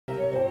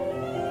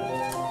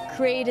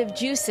creative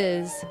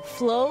juices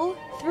flow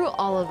through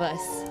all of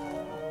us.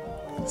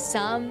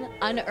 Some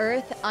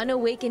unearth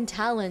unawakened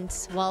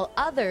talents, while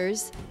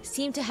others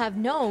seem to have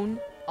known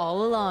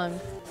all along.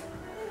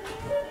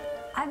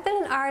 I've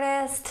been an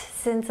artist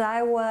since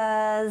I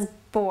was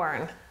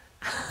born.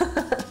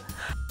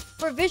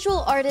 For visual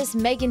artist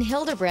Meghan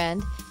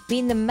Hildebrand,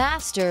 being the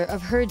master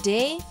of her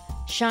day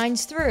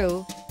shines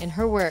through in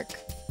her work.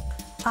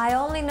 I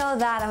only know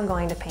that I'm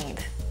going to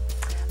paint.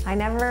 I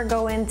never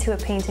go into a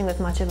painting with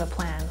much of a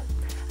plan.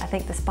 I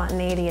think the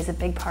spontaneity is a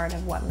big part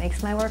of what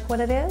makes my work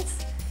what it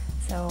is.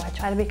 So I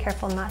try to be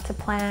careful not to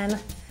plan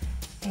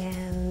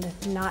and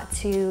not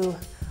to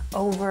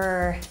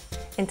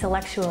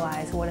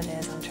over-intellectualize what it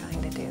is I'm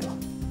trying to do.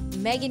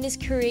 Meghan is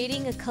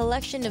creating a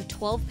collection of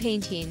 12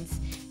 paintings.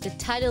 The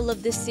title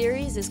of this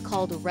series is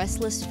called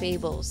Restless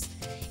Fables.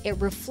 It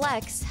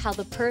reflects how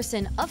the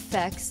person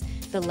affects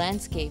the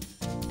landscape,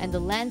 and the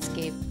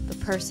landscape the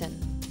person.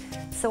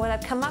 So what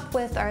I've come up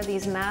with are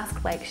these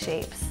mask-like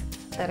shapes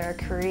that are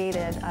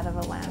created out of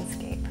a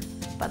landscape,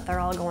 but they're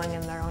all going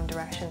in their own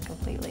direction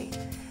completely.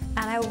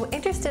 And I'm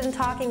interested in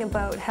talking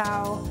about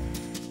how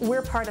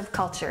we're part of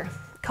culture.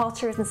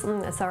 Culture isn't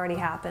something that's already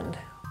happened.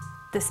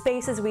 The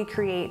spaces we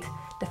create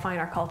define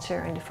our culture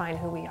and define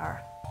who we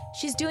are.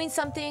 She's doing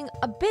something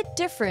a bit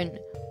different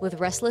with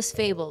Restless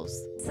Fables.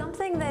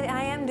 Something that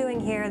I am doing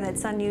here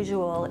that's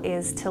unusual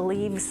is to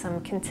leave some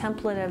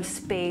contemplative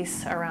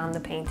space around the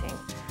painting.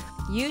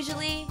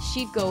 Usually,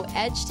 she'd go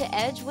edge to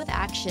edge with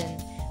action,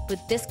 but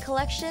this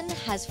collection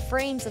has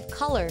frames of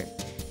color,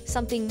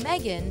 something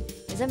Meghan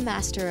is a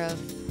master of.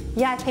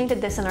 Yeah, I painted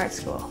this in art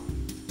school.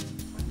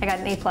 I got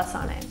an A+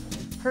 on it.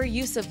 Her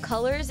use of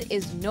colors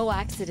is no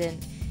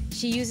accident.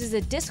 She uses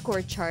a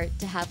discord chart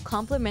to have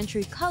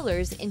complementary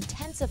colors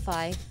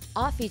intensify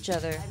off each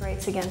other. Red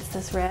rates against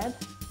this red.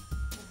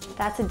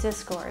 That's a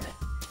discord,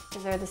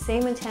 because they're the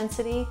same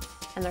intensity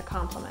and they're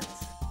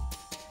complements.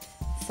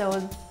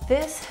 So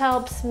this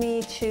helps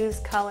me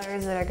choose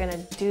colors that are going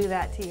to do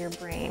that to your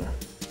brain.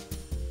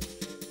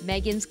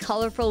 Meghan's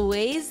colorful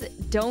ways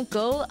don't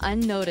go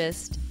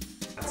unnoticed.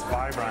 It's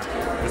vibrant,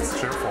 it's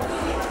cheerful,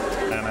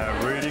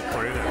 and really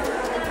creative.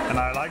 And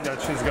I like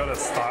that she's got a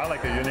style,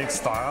 like a unique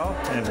style.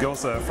 And it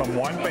goes from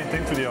one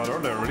painting to the other.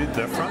 They're really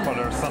different, but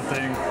there's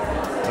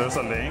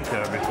a link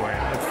between.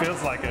 It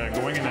feels like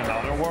going in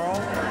another world,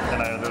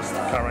 and there's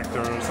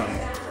characters.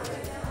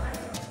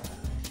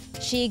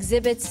 She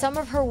exhibits some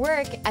of her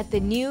work at the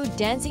new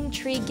Dancing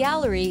Tree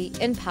Gallery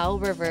in Powell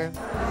River.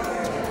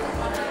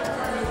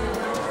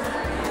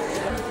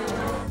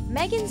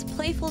 Meghan's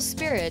playful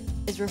spirit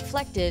is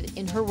reflected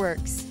in her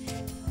works.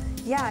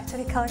 Yeah, I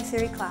took a color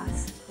theory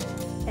class,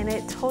 and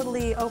it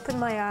totally opened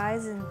my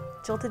eyes and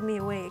jolted me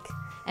awake.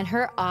 And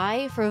her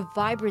eye for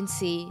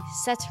vibrancy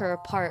sets her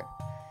apart.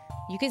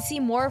 You can see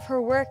more of her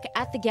work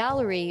at the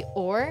gallery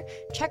or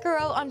check her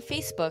out on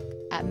Facebook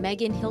at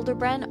Meghan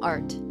Hildebrand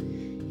Art.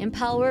 In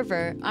Powell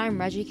River, I'm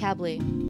Reggie Cabley.